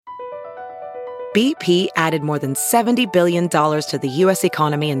BP added more than $70 billion to the U.S.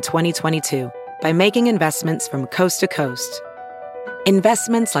 economy in 2022 by making investments from coast to coast.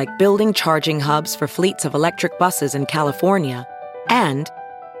 Investments like building charging hubs for fleets of electric buses in California and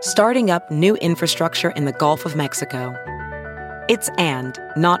starting up new infrastructure in the Gulf of Mexico. It's and,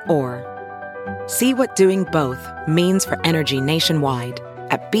 not or. See what doing both means for energy nationwide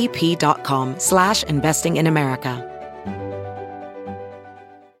at bp.com/investing in America.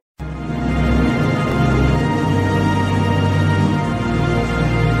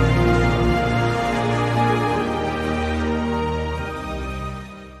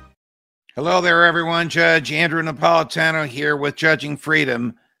 Hello there, everyone. Judge Andrew Napolitano here with Judging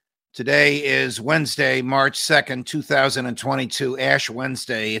Freedom. Today is Wednesday, March 2nd, 2022, Ash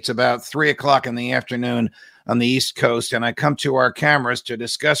Wednesday. It's about 3 o'clock in the afternoon on the East Coast, and I come to our cameras to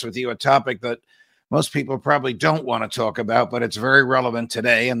discuss with you a topic that most people probably don't want to talk about, but it's very relevant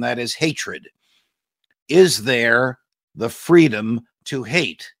today, and that is hatred. Is there the freedom to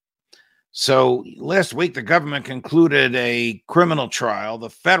hate? So last week, the government concluded a criminal trial. The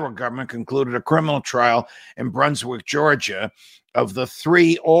federal government concluded a criminal trial in Brunswick, Georgia, of the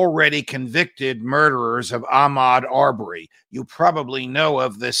 3 already convicted murderers of Ahmaud Arbery. You probably know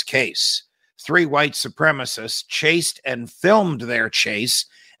of this case. 3 white supremacists chased and filmed their chase,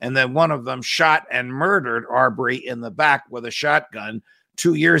 and then one of them shot and murdered Arbery in the back with a shotgun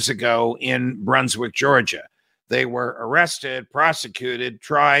 2 years ago in Brunswick, Georgia. They were arrested, prosecuted,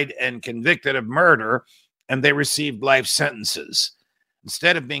 tried, and convicted of murder, and they received life sentences.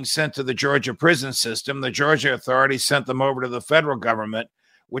 Instead of being sent to the Georgia prison system, the Georgia authorities sent them over to the federal government,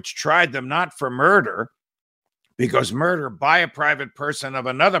 which tried them not for murder, because murder by a private person of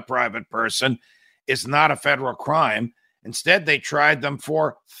another private person is not a federal crime. Instead, they tried them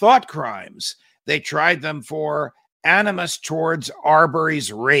for thought crimes. They tried them for animus towards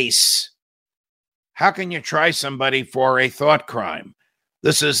Arbery's race. How can you try somebody for a thought crime?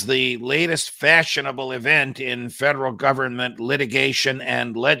 This is the latest fashionable event in federal government litigation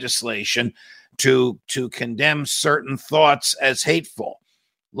and legislation to condemn certain thoughts as hateful.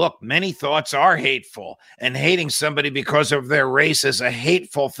 Look, many thoughts are hateful, and hating somebody because of their race is a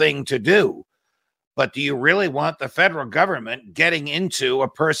hateful thing to do. But do you really want the federal government getting into a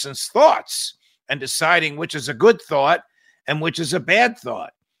person's thoughts and deciding which is a good thought and which is a bad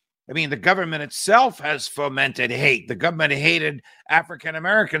thought? I mean, the government itself has fomented hate. The government hated African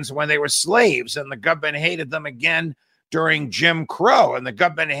Americans when they were slaves, and the government hated them again during Jim Crow, and the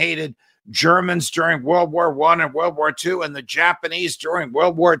government hated Germans during World War I and World War II, and the Japanese during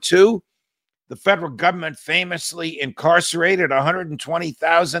World War II. The federal government famously incarcerated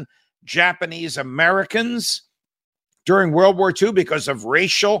 120,000 Japanese Americans during World War II because of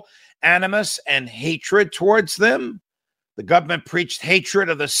racial animus and hatred towards them. The government preached hatred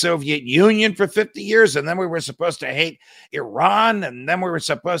of the Soviet Union for 50 years, and then we were supposed to hate Iran, and then we were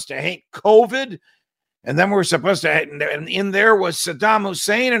supposed to hate COVID, and then we were supposed to hate, and in there was Saddam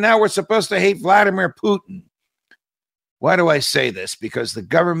Hussein, and now we're supposed to hate Vladimir Putin. Why do I say this? Because the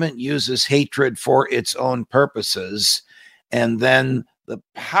government uses hatred for its own purposes, and then the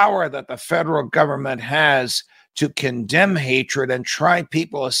power that the federal government has to condemn hatred and try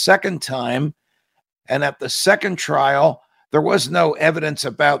people a second time. And at the second trial, there was no evidence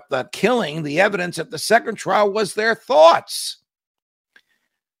about the killing. The evidence at the second trial was their thoughts.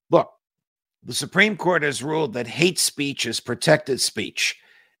 Look, the Supreme Court has ruled that hate speech is protected speech.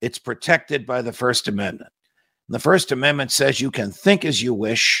 It's protected by the First Amendment. And the First Amendment says you can think as you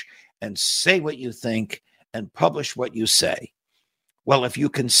wish and say what you think and publish what you say. Well, if you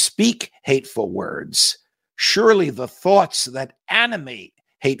can speak hateful words, surely the thoughts that animate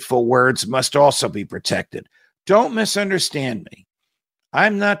hateful words must also be protected. Don't misunderstand me.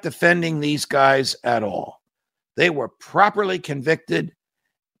 I'm not defending these guys at all. They were properly convicted,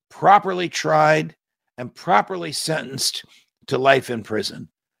 properly tried, and properly sentenced to life in prison.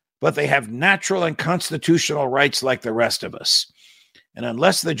 But they have natural and constitutional rights like the rest of us. And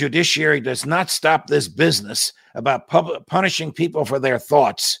unless the judiciary does not stop this business about punishing people for their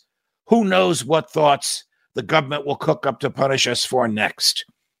thoughts, who knows what thoughts the government will cook up to punish us for next.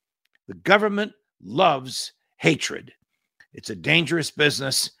 The government loves hatred. It's a dangerous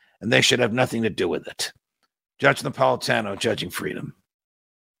business, and they should have nothing to do with it. Judge Napolitano, Judging Freedom.